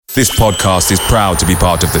This podcast is proud to be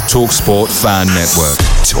part of the TalkSport Fan Network.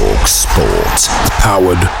 TalkSport.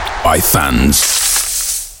 Powered by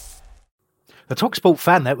fans. The TalkSport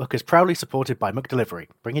Fan Network is proudly supported by McDelivery,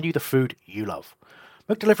 bringing you the food you love.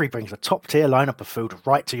 McDelivery brings a top-tier lineup of food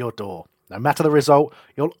right to your door. No matter the result,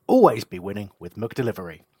 you'll always be winning with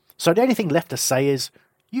McDelivery. So the only thing left to say is,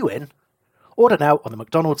 you in? Order now on the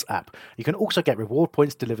McDonald's app. You can also get reward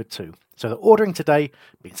points delivered too. So the ordering today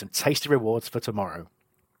means some tasty rewards for tomorrow.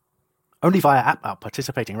 Only via app at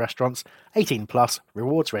participating restaurants. 18 plus.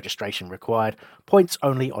 Rewards registration required. Points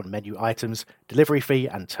only on menu items. Delivery fee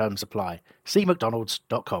and terms apply. See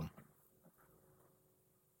mcdonalds.com.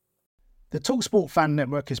 The TalkSport Fan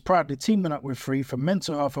Network is proudly teaming up with Free for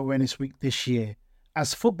Mental Health Awareness Week this year.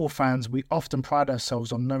 As football fans, we often pride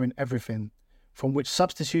ourselves on knowing everything, from which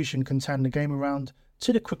substitution can turn the game around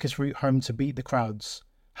to the quickest route home to beat the crowds.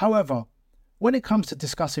 However, when it comes to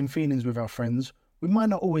discussing feelings with our friends, we might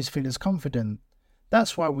not always feel as confident.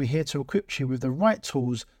 That's why we're here to equip you with the right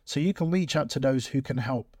tools so you can reach out to those who can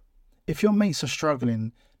help. If your mates are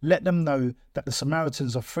struggling, let them know that the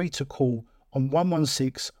Samaritans are free to call on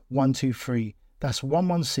 116 123. That's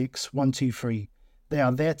 116 123. They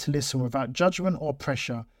are there to listen without judgment or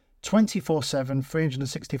pressure, 24/7,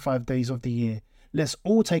 365 days of the year. Let's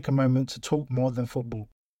all take a moment to talk more than football.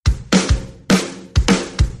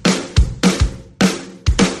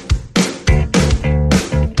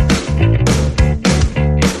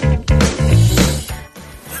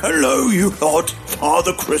 Hello, you lot.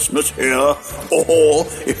 Father Christmas here. Or,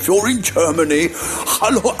 if you're in Germany,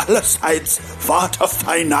 hallo allerseits. Vater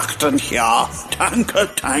Weihnachten hier.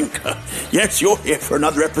 Danke. Yes, you're here for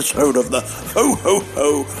another episode of the Ho Ho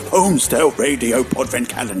Ho Homestyle Radio Podvent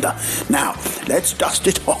Calendar. Now, let's dust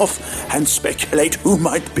it off and speculate who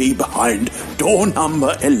might be behind door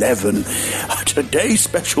number 11. Today's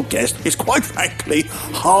special guest is, quite frankly,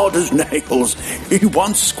 hard as nails. He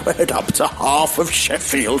once squared up to half of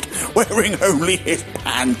Sheffield, wearing only his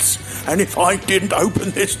pants, and if I didn't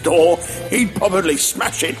open this door, he'd probably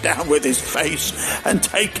smash it down with his face and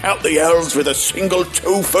take out the elves with a single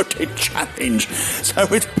two-footed challenge. So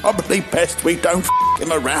it's probably best we don't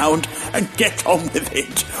him around and get on with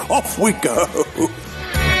it. Off we go.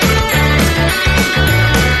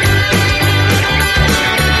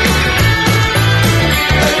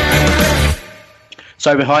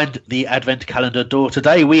 So behind the Advent calendar door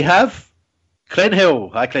today, we have Clint Hill.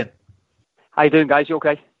 Hi, Clint. How you doing, guys? You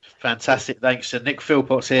okay? Fantastic, thanks. And Nick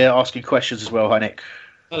Philpott's here asking questions as well. Hi, Nick.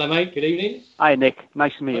 Hello, mate. Good evening. Hi, Nick.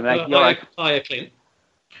 Nice to meet you, mate. Hi, Clint.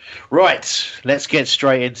 Right, let's get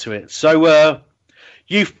straight into it. So,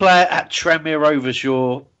 youth player at Tranmere Rovers,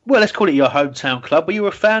 let's call it your hometown club. Were you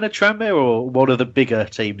a fan of Tranmere or one of the bigger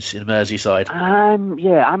teams in Merseyside?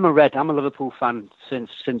 Yeah, I'm a Liverpool fan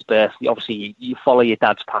since birth. Obviously, you follow your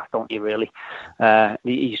dad's path, don't you, really?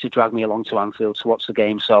 He used to drag me along to Anfield to watch the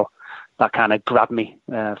game, so that kind of grabbed me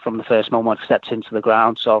from the first moment I stepped into the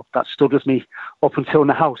ground. So that stood with me up until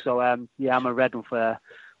now. So, I'm a red one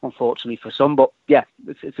unfortunately for some. But, yeah,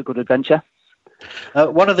 it's a good adventure.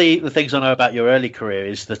 One of the things I know about your early career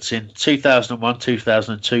is that in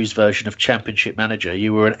 2001-2002's version of Championship Manager,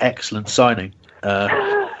 you were an excellent signing.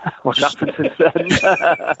 What's happened since then?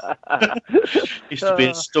 Used to be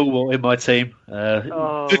a stalwart in my team.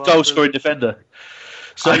 Good goal-scoring defender.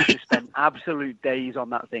 So I used to spend absolute days on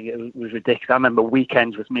that thing. It was ridiculous. I remember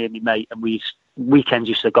weekends with me and my mate, and weekends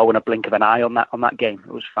used to go in a blink of an eye on that game.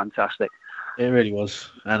 It was fantastic. It really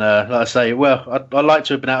was. And like I say, I'd like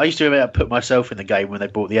to have been out. I used to have put myself in the game when they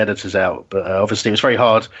brought the editors out, but obviously it was very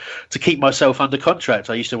hard to keep myself under contract.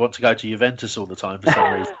 I used to want to go to Juventus all the time for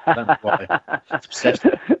some reason. I don't know why. It's obsessed.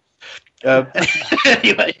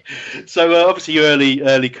 Anyway, so obviously your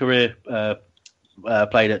early career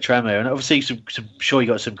played at Tranmere, and obviously some sure you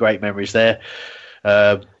got some great memories there.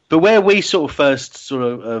 But where we sort of first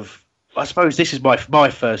I suppose this is my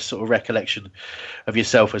first sort of recollection of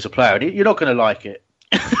yourself as a player. And you're not going to like it.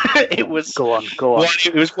 It was go on.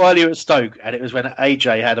 It was while you were at Stoke, and it was when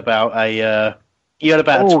AJ had about a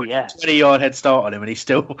 20-yard head start on him, and he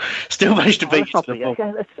still managed to beat you to the ball.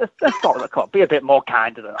 Let's not be a bit more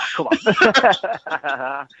kind than that. Come on.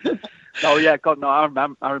 Oh yeah, God no, I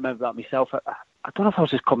remember that myself. I don't know if I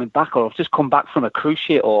was just coming back or I've just come back from a cruise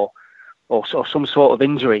ship or some sort of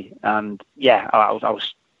injury, and yeah, I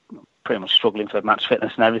was pretty much struggling for match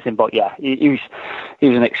fitness and everything. But yeah, he was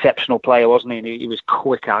an exceptional player, wasn't he? And he was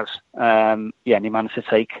quick as and he managed to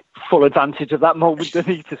take full advantage of that moment,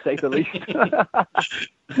 didn't he, to say the least.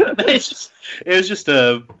 It was just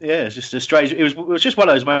a strange. It was just one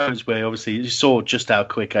of those moments where obviously you saw just how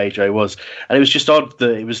quick AJ was, and it was just odd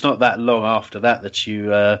that it was not that long after that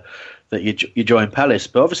you that you joined Palace.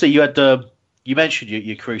 But obviously you had you mentioned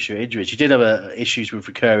your cruciate injuries. You did have issues with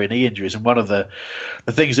recurring knee injuries, and one of the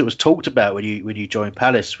things that was talked about when you joined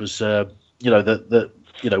Palace was that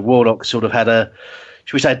Warnock sort of had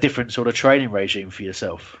should we say, a different sort of training regime for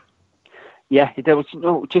yourself. Yeah, there was.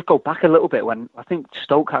 Just go back a little bit when I think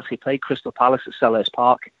Stoke actually played Crystal Palace at Selhurst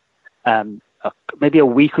Park, maybe a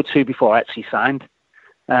week or two before I actually signed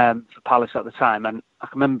for Palace at the time, and I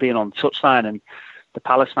can remember being on touchline and the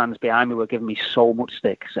Palace fans behind me were giving me so much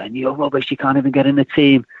stick, saying, "You're rubbish, you can't even get in the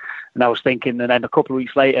team." And I was thinking, and then a couple of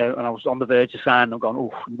weeks later, and I was on the verge of signing, I'm going,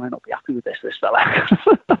 "Oh, you might not be happy with this fella."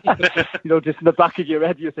 Just in the back of your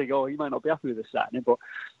head, you think, "Oh, you might not be happy with this signing." But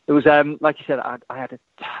it was, like you said, I had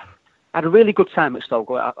a really good time at Stoke.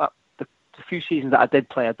 The few seasons that I did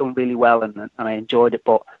play, I'd done really well, and I enjoyed it.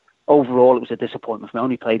 But overall, it was a disappointment for me. I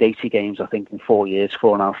only played 80 games, I think, in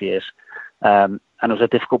 4.5 years. And it was a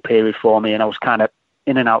difficult period for me, and I was kind of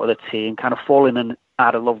in and out of the team, kind of falling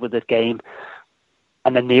out of love with the game.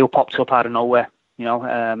 And then Neil popped up out of nowhere,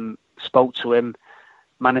 spoke to him,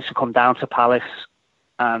 managed to come down to Palace.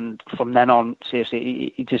 And from then on,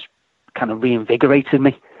 seriously, he just kind of reinvigorated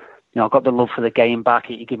me. I got the love for the game back.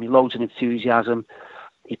 He gave me loads of enthusiasm.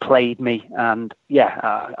 He played me. And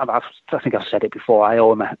I think I've said it before. I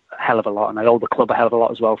owe him a hell of a lot. And I owe the club a hell of a lot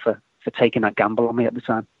as well for taking that gamble on me at the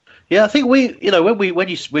time. Yeah, I think when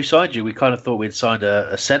we signed you, we kind of thought we'd signed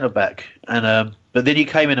a centre back, and but then you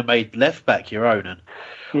came in and made left back your own, and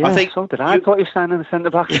yeah, I think so did I. I thought you were signing a centre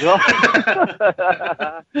back as well.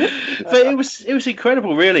 But it was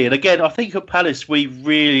incredible, really. And again, I think at Palace we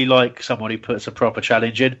really like someone who puts a proper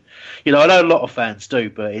challenge in. I know a lot of fans do,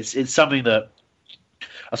 but it's something that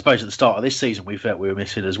I suppose at the start of this season we felt we were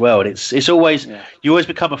missing as well. And it's always you always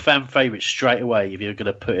become a fan favourite straight away if you're going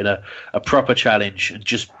to put in a proper challenge and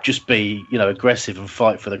just be aggressive and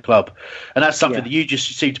fight for the club. And that's something that you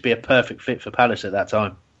just seem to be a perfect fit for Palace at that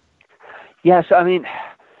time. Yes, I mean,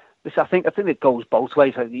 I think it goes both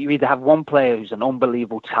ways. You either have one player who's an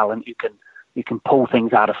unbelievable talent, you can pull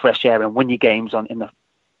things out of fresh air and win your games in the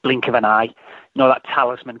blink of an eye. That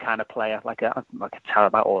talisman kind of player, like a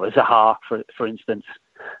Tarabat or a Zaha, for instance.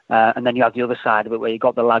 And then you have the other side of it where you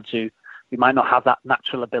got the lads who might not have that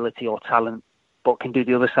natural ability or talent, but can do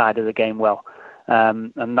the other side of the game well.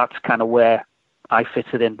 And that's kind of where I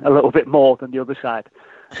fitted in a little bit more than the other side.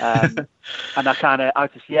 And as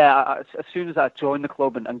soon as I joined the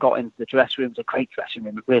club and got into the dressing room, it was a great dressing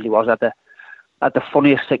room. It really was. I had the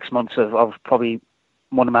funniest 6 months of probably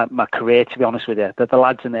one of my career, to be honest with you. The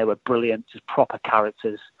lads in there were brilliant, just proper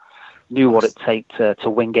characters, knew what it takes to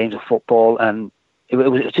win games of football, and it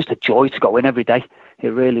was just a joy to go in every day. It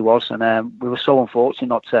really was, and we were so unfortunate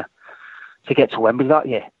not to get to Wembley that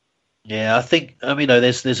year. Yeah, I think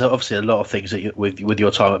there's obviously a lot of things that with your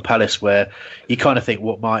time at Palace where you kind of think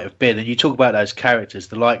what might have been, and you talk about those characters,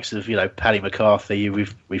 the likes of Paddy McCarthy,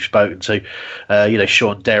 we've spoken to,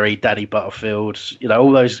 Sean Derry, Danny Butterfield,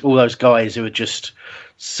 all those guys who are just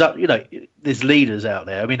there's leaders out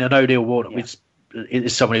there. I mean, I know Neil Warnock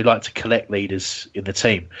is someone who liked to collect leaders in the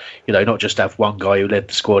team, not just have one guy who led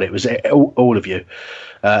the squad. It was all of you,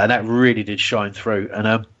 and that really did shine through.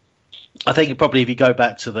 And I think probably if you go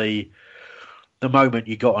back to the moment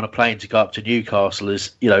you got on a plane to go up to Newcastle,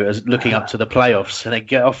 as looking up to the playoffs, and then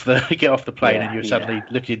get off the plane and you're suddenly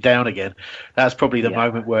looking down again. That's probably the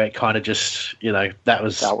moment where it kind of just that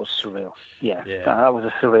was surreal. Yeah, that was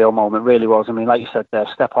a surreal moment. Really was. I mean, like you said,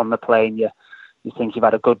 step on the plane, you think you've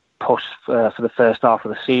had a good push for the first half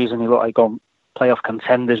of the season. You look like you're going playoff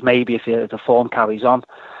contenders, maybe if the form carries on.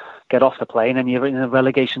 Get off the plane and you're in a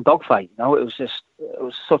relegation dogfight. It was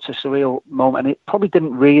such a surreal moment, and it probably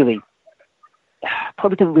didn't really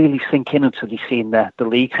sink in until you seen the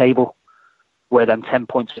league table where them 10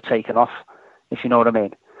 points were taken off, if you know what I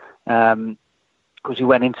mean. Because we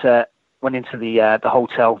went into the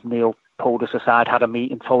hotel. Neil pulled us aside, had a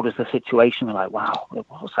meeting, told us the situation. We're like, wow,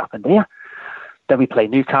 what's happened here? Then we played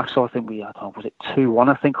Newcastle. I think was it 2-1,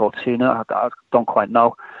 I think, or 2-0? I don't quite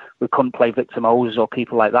know. We couldn't play Victor Moses or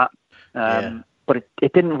people like that. But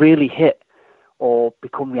it didn't really hit or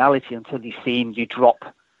become reality until you drop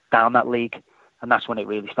down that league, and that's when it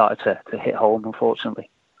really started to hit home, unfortunately.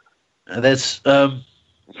 There's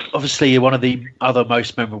obviously one of the other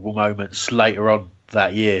most memorable moments later on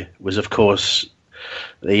that year was, of course,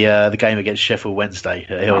 the game against Sheffield Wednesday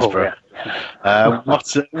at Hillsborough.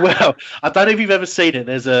 Well, I don't know if you've ever seen it.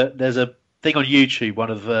 There's a thing on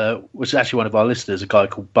YouTube. Which is actually one of our listeners, a guy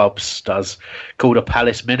called Bubs, does, called a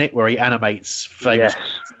Palace Minute, where he animates famous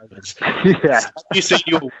moments. Yeah, you see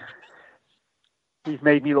your. He's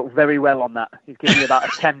made me look very well on that. He's given me about a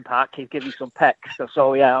 10-pack. He's given me some pecs.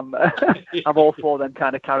 So yeah, I'm all for them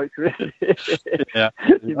kind of characteristics. Yeah.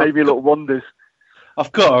 He made me look wonders.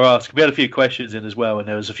 I've got to ask. We had a few questions in as well, and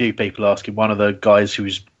there was a few people asking. One of the guys who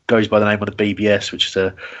goes by the name of the BBS, which is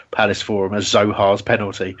a Palace forum, as Zohar's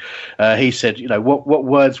penalty. He said, what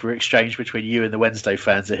words were exchanged between you and the Wednesday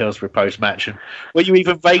fans at Hillsborough post-match, and were you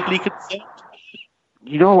even vaguely concerned?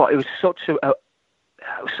 You know what? It was such a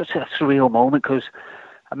surreal moment, because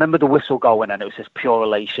I remember the whistle going and it was just pure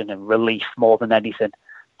elation and relief more than anything.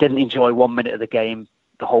 Didn't enjoy 1 minute of the game,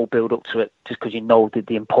 the whole build up to it, just because you know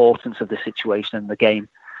the importance of the situation in the game.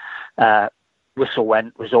 Whistle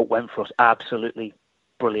went, result went for us, absolutely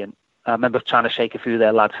brilliant. I remember trying to shake a few of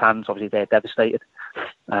their lads' hands. Obviously they're devastated.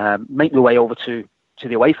 Make my way over to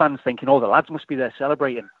the away fans, thinking, the lads must be there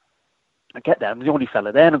celebrating. I get there, I'm the only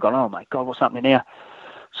fella there, and I'm going, oh my God, what's happening here?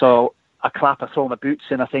 So I clap, I throw my boots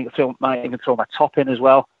in, I think I might even throw my top in as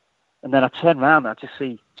well. And then I turn around and I just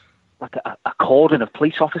see like a cordon of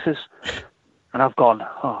police officers. And I've gone,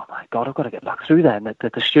 oh my God, I've got to get back through there. And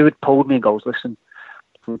the steward pulled me and goes, listen,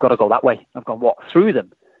 we've got to go that way. I've gone, what, through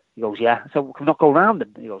them? He goes, yeah. I said, well, can we not go around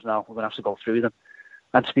them? He goes, no, we're going to have to go through them.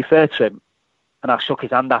 And to be fair to him, and I shook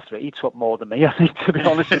his hand after it, he took more than me, I think, to be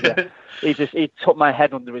honest with you. He took my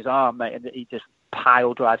head under his arm, mate, and he just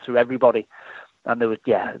piled right through everybody. And there was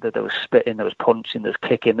spitting, there was punching, there was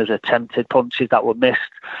kicking, there was attempted punches that were missed.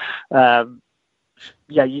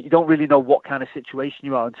 You don't really know what kind of situation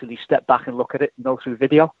you are until you step back and look at it, through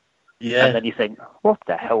video. Yeah. And then you think, what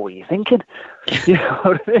the hell were you thinking? You know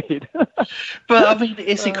what I mean? But I mean,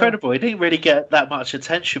 it's incredible. It didn't really get that much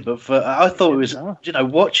attention, but I thought it was,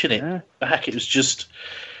 watching it back, it was just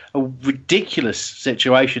a ridiculous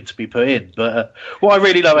situation to be put in. But what I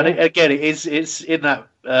really love, and again, it's in that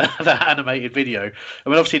that animated video. I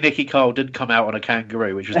mean, obviously Nicky Cole didn't come out on a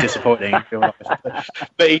kangaroo, which was disappointing in real life.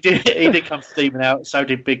 But he did come steaming out. So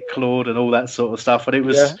did Big Claude and all that sort of stuff. And it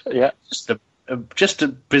was just a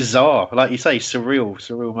bizarre, like you say,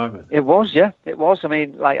 surreal moment. It was, yeah, it was. I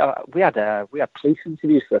mean, like we had police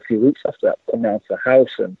interviews for a few weeks after that, coming down to the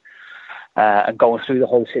house and going through the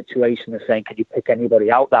whole situation and saying, can you pick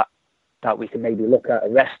anybody out that we can maybe look at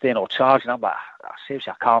arresting or charging? I'm like,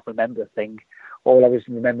 seriously, I can't remember a thing. All I was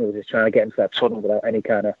remembering was just trying to get into that tunnel without any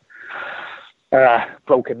kind of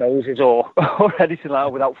broken noses or anything like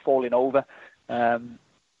that, without falling over.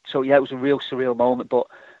 So yeah, it was a real surreal moment, but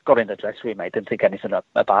got in the dressing room, mate. Didn't think anything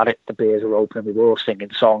about it. The beers were open. We were all singing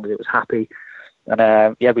songs. It was happy.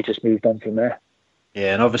 And we just moved on from there.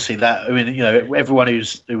 Yeah, and obviously that, I mean, everyone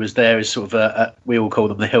who was there is sort of, we all call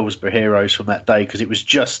them the Hillsborough heroes from that day, because it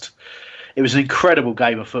was an incredible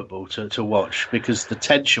game of football to watch, because the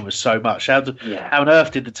tension was so much. How on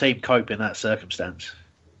earth did the team cope in that circumstance?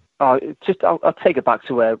 I'll take it back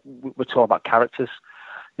to where we're talking about characters.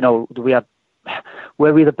 Were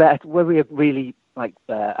we really like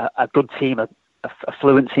a good team, a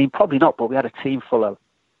fluent team? Probably not, but we had a team full of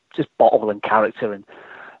just bottle and character, and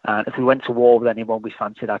if we went to war with anyone, we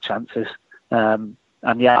fancied our chances. I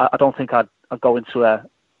don't think I'd go into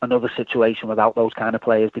another situation without those kind of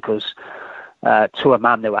players, because to a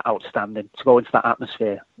man, they were outstanding. To go into that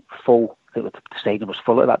atmosphere full, I think the stadium was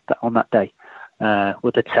full of that on that day,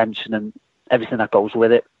 with the tension and everything that goes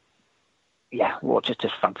with it. Yeah, well, just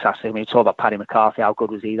fantastic. I mean, you talk about Paddy McCarthy, how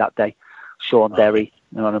good was he that day? Sean Derry,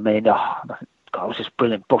 you know what I mean? Oh, God, it was just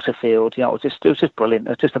brilliant. Butterfield, it was just brilliant. It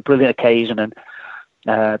was just a brilliant occasion, and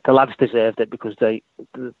the lads deserved it, because the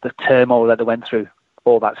turmoil that they went through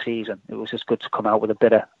all that season, it was just good to come out with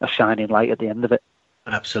a shining light at the end of it.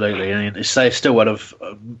 Absolutely. I mean, it's still one of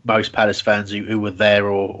most Palace fans who were there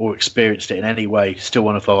or experienced it in any way, still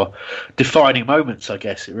one of our defining moments, I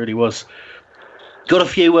guess. It really was. Got a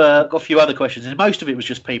few other questions, and most of it was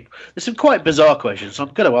just people. There's some quite bizarre questions, so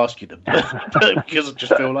I'm going to ask you them because I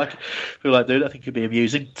just feel like doing it. I think it'd be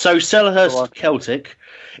amusing. So Selhurst Celtic,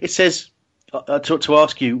 it says to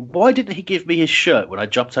ask you, why didn't he give me his shirt when I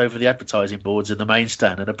jumped over the advertising boards in the main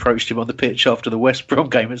stand and approached him on the pitch after the West Brom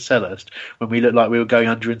game at Selhurst when we looked like we were going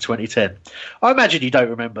under in 2010? I imagine you don't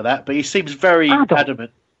remember that, but he seems very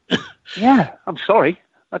adamant. Yeah, I'm sorry.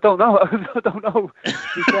 I don't know.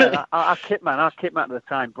 Our kit man at the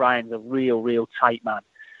time, Brian's a real tight man.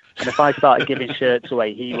 And if I started giving shirts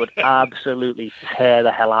away, he would absolutely tear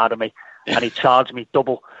the hell out of me. And he'd charge me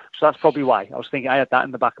double. So that's probably why. I was thinking, I had that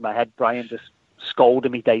in the back of my head. Brian just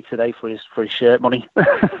scolded me day to day for his shirt money.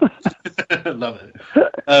 Love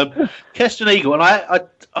it. Keston Eagle, and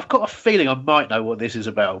I've got a feeling I might know what this is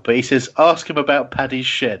about, but he says, ask him about Paddy's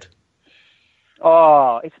shed.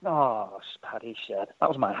 It's Paddy's shed. That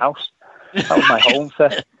was my house. That was my home for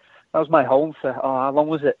my home for, how long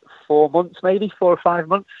was it? 4 months, maybe 4 or 5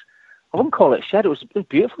 months. I wouldn't call it a shed. It was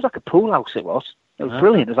beautiful. It was like a pool house. It was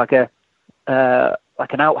brilliant. It was like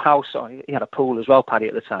like an outhouse. He had a pool as well, Paddy,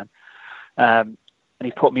 at the time. And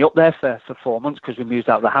he put me up there for 4 months because we moved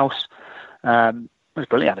out of the house. It was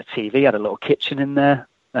brilliant. I had a TV, had a little kitchen in there,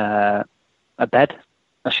 a bed,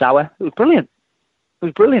 a shower. It was brilliant. It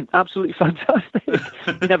was brilliant. Absolutely fantastic.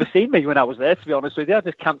 You never seen me when I was there, to be honest with you. I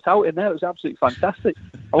just camped out in there. It was absolutely fantastic.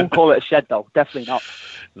 I won't call it a shed, though. Definitely not.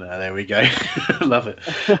 No, there we go. Love it.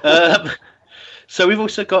 So we've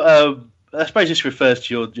also got, I suppose this refers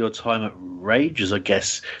to your time at Rangers, I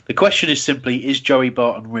guess. The question is simply, is Joey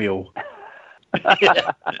Barton real?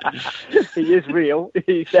 He is real.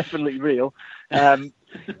 He's definitely real.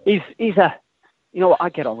 He's a, you know what, I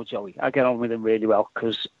get on with Joey. I get on with him really well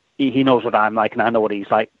because he knows what I'm like and I know what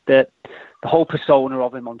he's like. The whole persona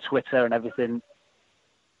of him on Twitter and everything,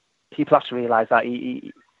 people have to realise that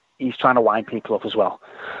he's trying to wind people up as well.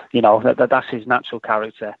 You know, that's his natural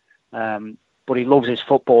character. But he loves his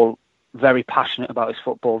football, very passionate about his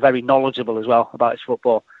football, very knowledgeable as well about his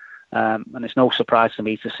football. And it's no surprise to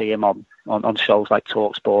me to see him on shows like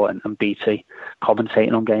TalkSport and BT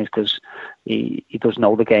commentating on games because he does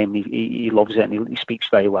know the game. He loves it and he speaks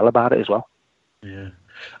very well about it as well. Yeah,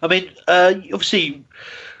 I mean, obviously,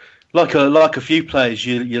 like a few players,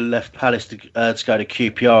 you left Palace to go to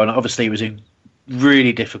QPR, and obviously it was in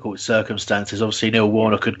really difficult circumstances. Obviously, Neil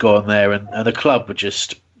Warnock had gone there, and the club were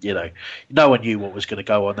just, you know, no one knew what was going to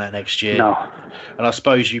go on there next year. No. And I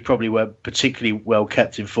suppose you probably weren't particularly well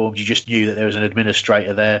kept informed. You just knew that there was an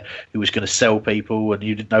administrator there who was going to sell people, and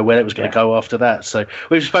you didn't know where it was going to go after that. So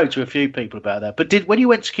we've spoke to a few people about that. But when you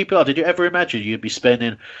went to QPR, did you ever imagine you'd be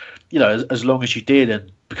spending, you know, as long as you did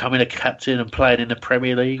and becoming a captain and playing in the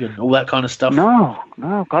Premier League and all that kind of stuff?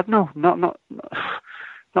 No, God, no. Not,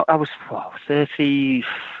 I was 30,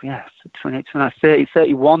 28, 30,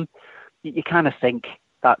 31. You kind of think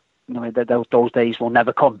that, you know, that those days will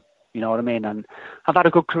never come. You know what I mean? And I've had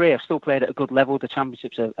a good career. I've still played at a good level. The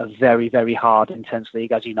Championship's a very, very hard, intense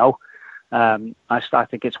league, as you know. I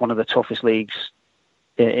think it's one of the toughest leagues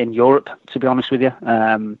in Europe, to be honest with you.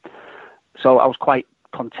 So I was quite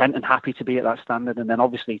content and happy to be at that standard. And then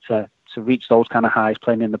obviously to reach those kind of highs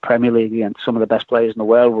playing in the Premier League against some of the best players in the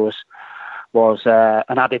world was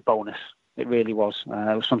an added bonus. It really was.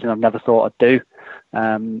 It was something I've never thought I'd do.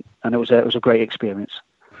 And it was a great experience.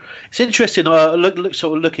 It's interesting.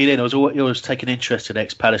 Looking in, I was always taking interest in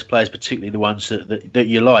ex-Palace players, particularly the ones that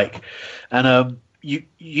you like. And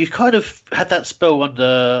you kind of had that spell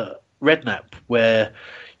under Redknapp where,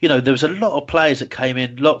 you know, there was a lot of players that came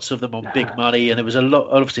in, lots of them on big money, and there was a lot.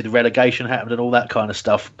 Obviously, the relegation happened and all that kind of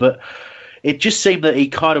stuff. But it just seemed that he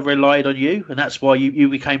kind of relied on you, and that's why you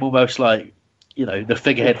became almost like, you know, the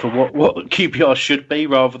figurehead for what QPR should be,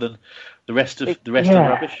 rather than the rest of the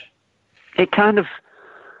rubbish. It kind of,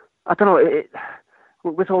 I don't know.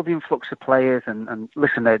 With all the influx of players and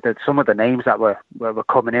listen, some of the names that were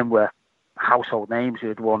coming in were household names who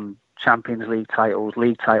had won Champions League titles,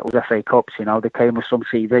 league titles, FA Cups. You know, they came with some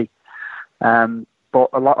CV. But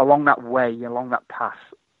along that path,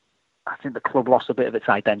 I think the club lost a bit of its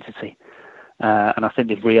identity, and I think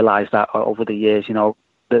they've realised that over the years. You know,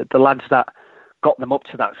 the lads that got them up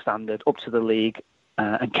to that standard, up to the league,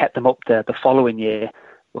 and kept them up there the following year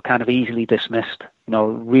were kind of easily dismissed. You know,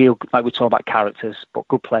 real, like we talk about characters, but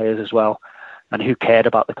good players as well, and who cared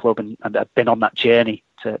about the club and had been on that journey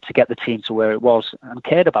to get the team to where it was and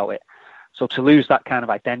cared about it. So to lose that kind of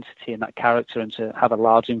identity and that character, and to have a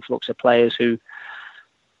large influx of players who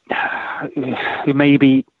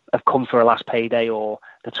maybe have come for a last payday or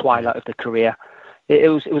the twilight of their career, it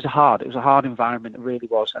was a hard environment. It really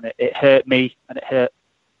was, and it hurt me, and it hurt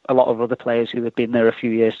a lot of other players who had been there a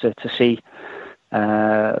few years to see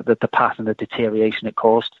the path and the deterioration it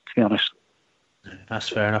caused, to be honest. That's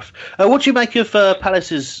fair enough. What do you make of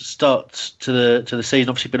Palace's start to the season?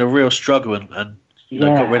 Obviously, been a real struggle, and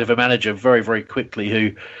got rid of a manager very, very quickly.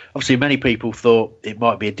 Who, obviously, many people thought it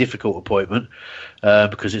might be a difficult appointment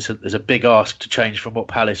because there's a big ask to change from what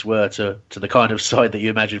Palace were to the kind of side that you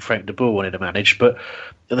imagine Frank de Boer wanted to manage. But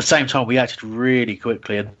at the same time, we acted really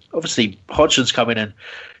quickly, and obviously Hodgson's come in and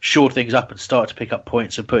shored things up and started to pick up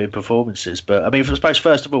points and put in performances. But I mean, I suppose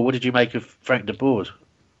first of all, what did you make of Frank de Boer?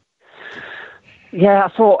 Yeah, I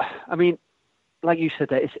thought, I mean, like you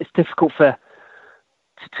said, it's difficult to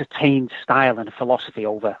change style and philosophy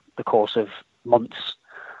over the course of months.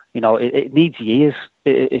 You know, it needs years.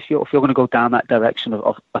 If you're going to go down that direction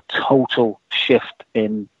of a total shift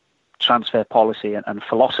in transfer policy and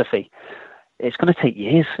philosophy, it's going to take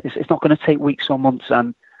years. It's not going to take weeks or months.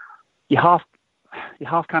 And you half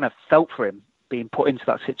kind of felt for him being put into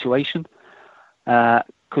that situation,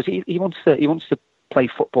 because he wants to play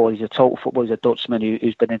football. He's a total footballer. He's a Dutchman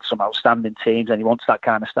who's been in some outstanding teams, and he wants that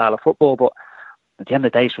kind of style of football. But at the end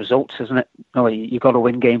of the day, it's results, isn't it? No, you've got to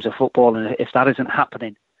win games of football, and if that isn't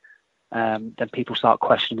happening, then people start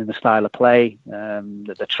questioning the style of play,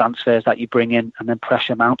 the transfers that you bring in, and then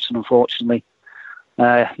pressure mounts, and unfortunately,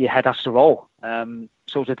 your head has to roll.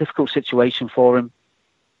 So it's a difficult situation for him.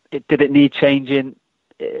 Did it need changing?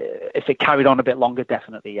 If it carried on a bit longer,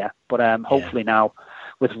 definitely, yeah. But hopefully now,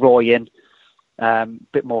 with Roy in, a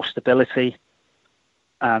bit more stability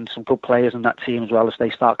and some good players in that team as well, as they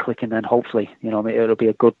start clicking, then hopefully, it'll be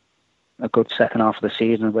a good second half of the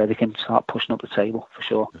season where they can start pushing up the table for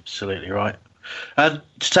sure. Absolutely right. And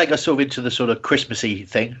to take us sort of into the sort of Christmassy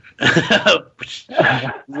thing,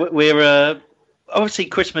 we're obviously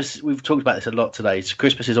Christmas. We've talked about this a lot today. So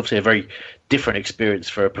Christmas is obviously a very different experience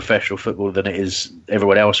for a professional footballer than it is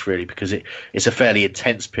everyone else, really, because it's a fairly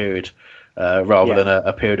intense period rather than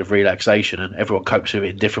a period of relaxation, and everyone copes with it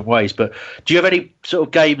in different ways. But do you have any sort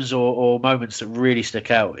of games or moments that really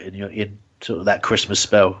stick out in sort of that Christmas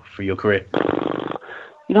spell for your career?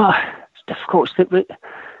 It's difficult.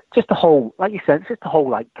 Just the whole, like you said, it's just the whole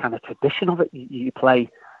like kind of tradition of it. You play,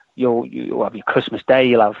 you'll have your Christmas Day,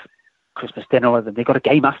 you'll have Christmas dinner, and they've got a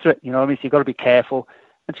game after it. You know what I mean? So you've got to be careful.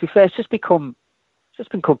 And to be fair, it's just become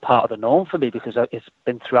part of the norm for me, because it's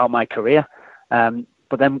been throughout my career.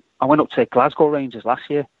 But then I went up to Glasgow Rangers last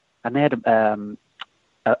year, and they had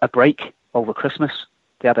a break over Christmas.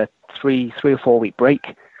 They had a 3 or 4 week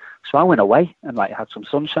break. So I went away and had some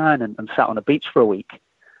sunshine and sat on the beach for a week,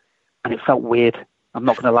 and it felt weird. I'm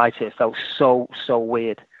not going to lie to you, it felt so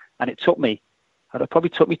weird. And it probably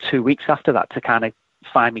took me 2 weeks after that to kind of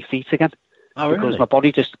find my feet again. Oh, really? Because my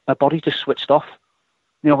body just switched off.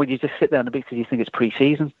 When you just sit there on the beach because you think it's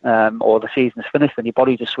pre-season or the season's finished, and your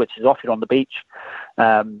body just switches off. You're on the beach,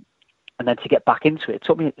 and then to get back into it, it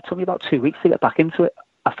took me about 2 weeks to get back into it.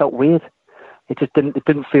 I felt weird. It just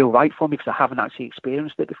didn't feel right for me because I haven't actually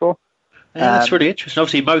experienced it before. Yeah, that's really interesting.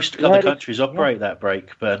 Obviously, most other countries operate that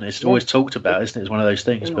break, but it's always talked about, isn't it? It's one of those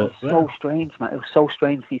things. It was so strange, man. It was so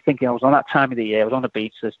strange. You thinking I was on that time of the year, I was on the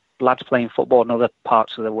beach, there's lads playing football in other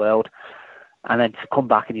parts of the world, and then to come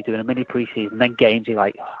back and you're doing a mini pre-season, and then games, you're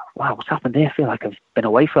like, wow, what's happened here? I feel like I've been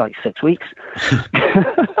away for 6 weeks.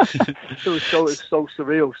 It was so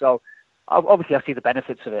surreal. So obviously I see the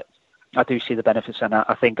benefits of it. I do see the benefits, and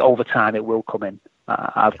I think over time it will come in.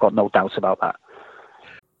 I've got no doubts about that.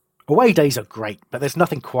 Away days are great, but there's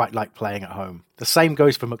nothing quite like playing at home. The same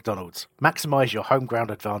goes for McDonald's. Maximise your home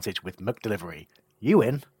ground advantage with McDelivery. You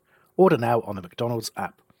in? Order now on the McDonald's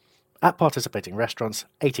app. At participating restaurants,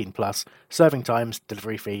 18 plus, serving times,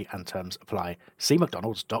 delivery fee and terms apply. See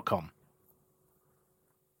mcdonalds.com.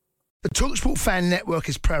 The TalkSport Fan Network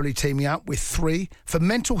is proudly teaming up with 3 for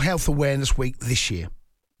Mental Health Awareness Week this year.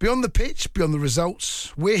 Beyond the pitch, beyond the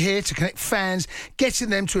results, we're here to connect fans, getting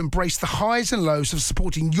them to embrace the highs and lows of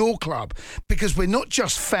supporting your club, because we're not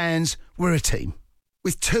just fans, we're a team.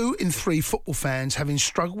 With 2 in 3 football fans having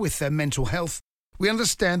struggled with their mental health, we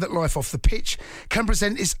understand that life off the pitch can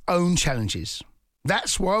present its own challenges.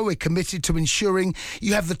 That's why we're committed to ensuring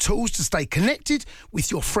you have the tools to stay connected with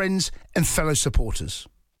your friends and fellow supporters.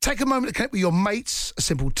 Take a moment to connect with your mates. A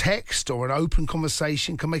simple text or an open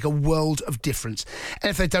conversation can make a world of difference. And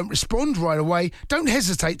if they don't respond right away, don't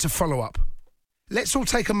hesitate to follow up. Let's all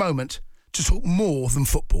take a moment to talk more than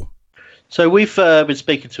football. So we've been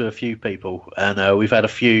speaking to a few people, and we've had a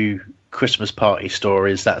few Christmas party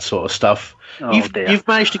stories, that sort of stuff. You've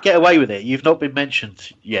managed to get away with it. You've not been mentioned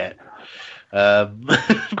yet.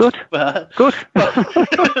 Good. Good.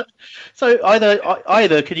 So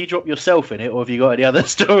either can you drop yourself in it, or have you got any other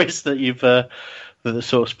stories that you've that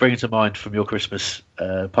sort of spring to mind from your Christmas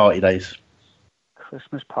party days?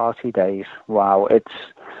 Christmas party days. Wow, it's,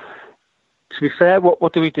 to be fair,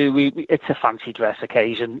 what do? It's a fancy dress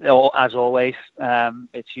occasion, or as always.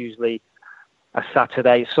 It's usually a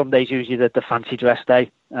Saturday. Sunday's usually the fancy dress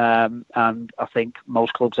day, and I think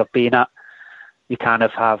most clubs I've been at, you kind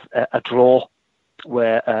of have a draw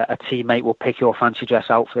where a teammate will pick your fancy dress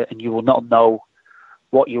outfit, and you will not know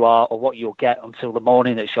what you are or what you'll get until the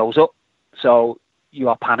morning it shows up. So you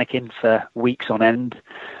are panicking for weeks on end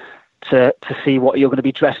to see what you're going to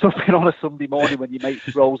be dressed up in on a Sunday morning when your mate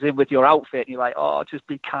rolls in with your outfit, and you're like, oh, just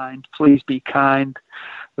be kind, please be kind.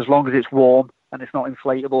 As long as it's warm and it's not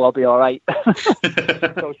inflatable, I'll be all right.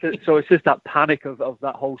 So it's just that panic of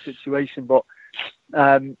that whole situation. But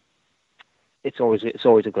it's always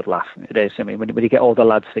a good laugh. It is. I mean, when you get all the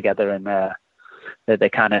lads together and they're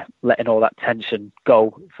kind of letting all that tension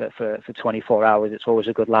go for 24 hours, it's always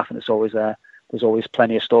a good laugh, and it's always a there's always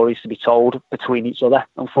plenty of stories to be told between each other.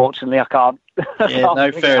 Unfortunately, I can't.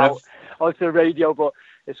 No, fair enough. Onto the radio, but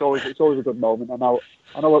it's always a good moment. I know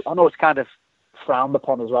it's kind of frowned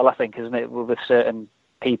upon as well. I think, isn't it, with certain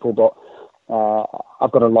people? But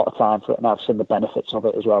I've got a lot of time for it, and I've seen the benefits of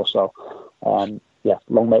it as well. So,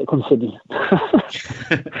 long may it continue.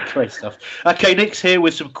 Great stuff. Okay, Nick's here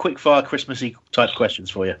with some quick fire Christmassy type questions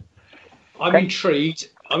for you. I'm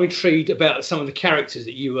intrigued about some of the characters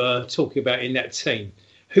that you were talking about in that team.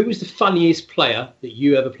 Who was the funniest player that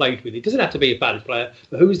you ever played with? It doesn't have to be a bad player,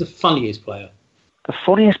 but who was the funniest player? The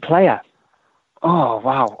funniest player? Oh,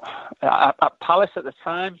 wow. At Palace at the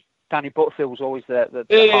time, Danny Butterfield was always the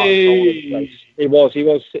Hey! He was.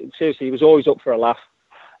 Seriously, he was always up for a laugh.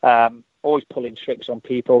 Always pulling tricks on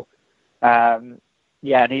people. And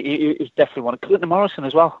he was definitely one. Clinton Morrison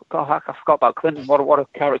as well. God, I forgot about Clinton. What a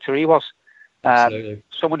character he was.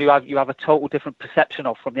 Someone who you have a total different perception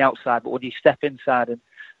of from the outside, but when you step inside and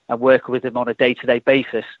work with him on a day-to-day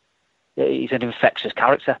basis, he's an infectious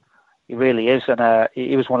character. He really is, and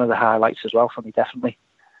he was one of the highlights as well for me, definitely.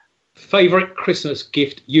 Favourite Christmas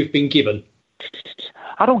gift you've been given?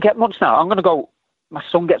 I don't get much now. I'm going to go. My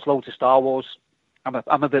son gets loads of Star Wars. I'm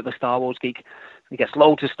a bit of a Star Wars geek. He gets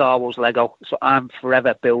loads of Star Wars Lego, so I'm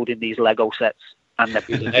forever building these Lego sets, and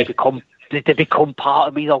they become part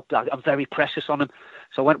of me. Though I'm very precious on them.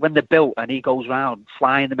 So when they're built and he goes round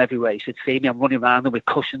flying them everywhere, he should see me. I'm running around them with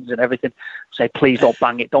cushions and everything. Say, please don't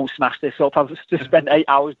bang it, don't smash this up. I've just spent 8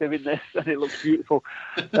 hours doing this, and it looks beautiful.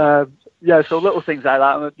 So little things like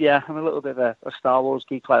that. I'm a little bit of a Star Wars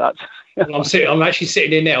geek like that. Well, I'm actually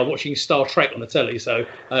sitting here now watching Star Trek on the telly. So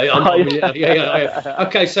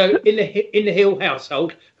Okay, so in the Hill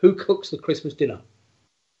household, who cooks the Christmas dinner?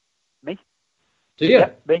 Me. Do you? Yeah,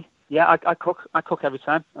 me. Yeah, I cook. I cook every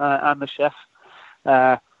time. I'm the chef.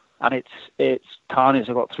 And it's carnage.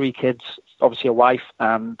 I've got 3 kids, obviously a wife,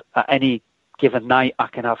 and at any given night I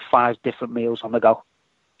can have 5 different meals on the go.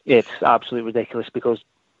 It's absolutely ridiculous because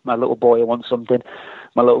my little boy wants something,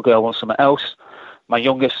 my little girl wants something else, my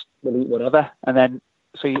youngest will eat whatever, and then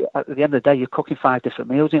at the end of the day you're cooking 5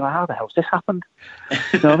 different meals and you're like, how the hell's this happened?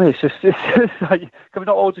 You know what I mean? It's just like, can we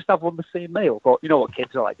not all just have one the same meal? But you know what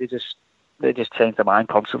kids are like, they just change their mind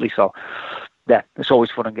constantly. So yeah, it's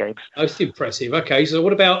always fun and games. That's impressive. Okay, so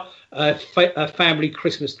what about a family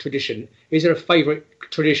Christmas tradition? Is there a favourite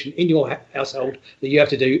tradition in your household that you have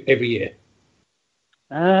to do every year?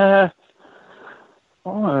 I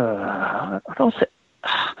don't say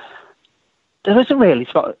there isn't really.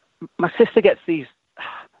 My sister gets these.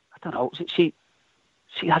 I don't know. She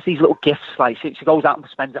has these little gifts. Like she goes out and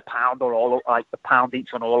spends £1 or £1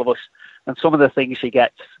 each on all of us. And some of the things she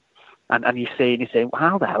gets. And you see, well,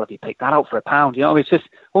 how the hell have you picked that out for £1? You know, it's just,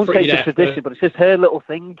 I won't say it's a tradition, but it's just her little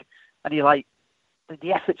thing. And you're like,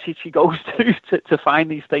 the effort she goes to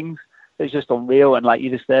find these things is just unreal. And like,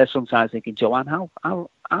 you're just there sometimes thinking, Joanne, how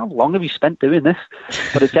long have you spent doing this?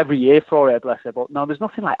 But it's every year for her, bless her. But no, there's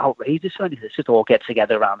nothing like outrageous or anything. It's just all get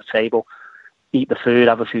together around the table, eat the food,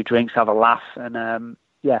 have a few drinks, have a laugh. And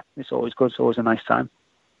it's always good. It's always a nice time.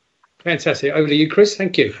 Fantastic. Over to you, Chris.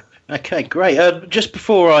 Thank you. Okay, great. Just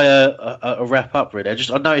before I wrap up, really,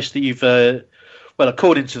 I noticed that you've,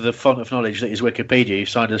 according to the font of knowledge that is Wikipedia, you've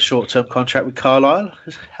signed a short-term contract with Carlisle.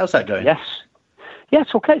 How's that going? Yes. Yeah,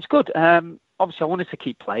 it's okay. It's good. Obviously, I wanted to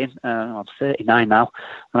keep playing. I'm 39 now,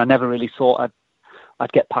 and I never really thought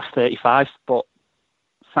I'd get past 35, but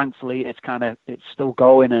thankfully it's still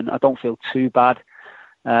going, and I don't feel too bad.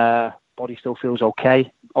 Body still feels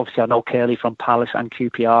okay. Obviously, I know Curly from Palace and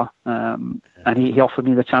QPR, and he offered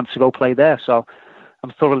me the chance to go play there. So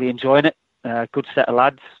I'm thoroughly enjoying it. Good set of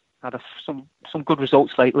lads. Had some good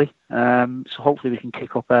results lately. So hopefully we can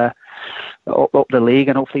kick up the league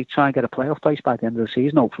and hopefully try and get a playoff place by the end of the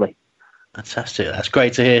season, hopefully. Fantastic. That's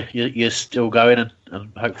great to hear. You're still going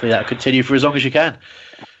and hopefully that'll continue for as long as you can.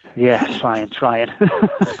 Yeah, trying.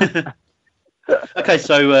 Okay,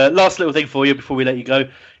 so last little thing for you before we let you go.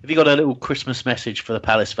 Have you got a little Christmas message for the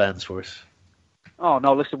Palace fans for us? Oh,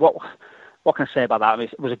 no, listen, what can I say about that? I mean,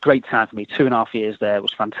 it was a great time for me. 2.5 years there. It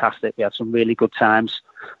was fantastic. We had some really good times.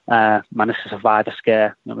 Managed to survive a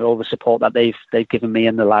scare. You know, all the support that they've given me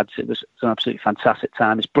and the lads, it's an absolutely fantastic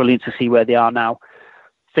time. It's brilliant to see where they are now.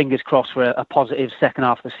 Fingers crossed for a positive second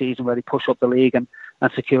half of the season where they push up the league and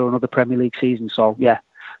secure another Premier League season. So, yeah,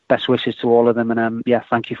 best wishes to all of them. And,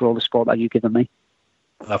 thank you for all the support that you've given me.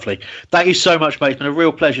 Lovely. Thank you so much, mate. It's been a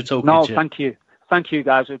real pleasure talking to you. No, thank you. Thank you,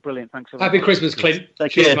 guys. It was brilliant. Thanks so much. Happy Christmas, Clint.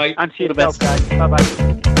 Cheers, mate. And to yourself, guys. Bye-bye.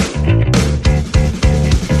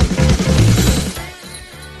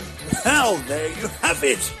 Well, there you have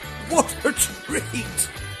it. What a treat.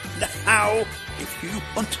 Now, if you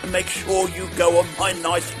want to make sure you go on my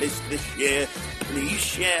nice list this year, please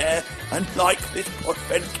share and like this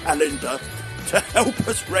Podfriend calendar to help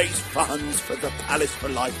us raise funds for the Palace for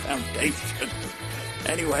Life Foundation.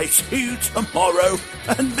 Anyway, see you tomorrow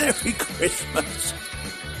and Merry Christmas.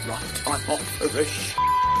 Right, I'm off for a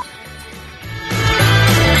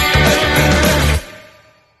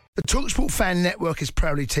The TalkSport Fan Network is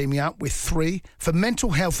proudly teaming up with 3 for Mental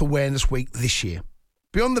Health Awareness Week this year.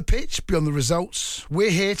 Beyond the pitch, beyond the results,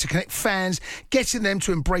 we're here to connect fans, getting them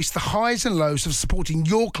to embrace the highs and lows of supporting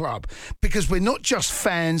your club, because we're not just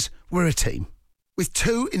fans, we're a team. With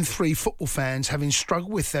 2 in 3 football fans having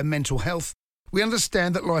struggled with their mental health, we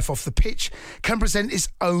understand that life off the pitch can present its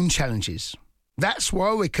own challenges. That's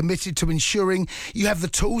why we're committed to ensuring you have the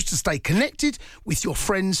tools to stay connected with your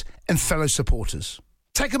friends and fellow supporters.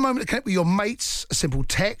 Take a moment to connect with your mates. A simple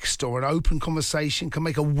text or an open conversation can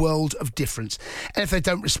make a world of difference. And if they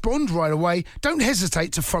don't respond right away, don't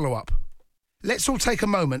hesitate to follow up. Let's all take a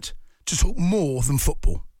moment to talk more than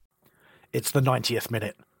football. It's the 90th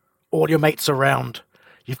minute. All your mates are round.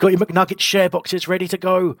 You've got your McNugget share boxes ready to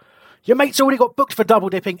go. Your mate's already got booked for double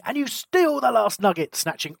dipping and you steal the last nugget,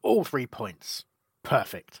 snatching all 3 points.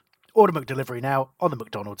 Perfect. Order McDelivery now on the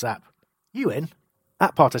McDonald's app. You in?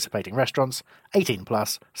 At participating restaurants, 18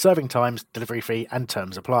 plus, serving times, delivery fee and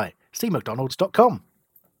terms apply. See mcdonalds.com.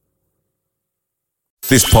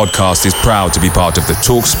 This podcast is proud to be part of the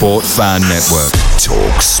TalkSport Fan Network.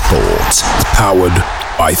 TalkSport.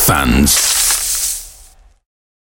 Powered by fans.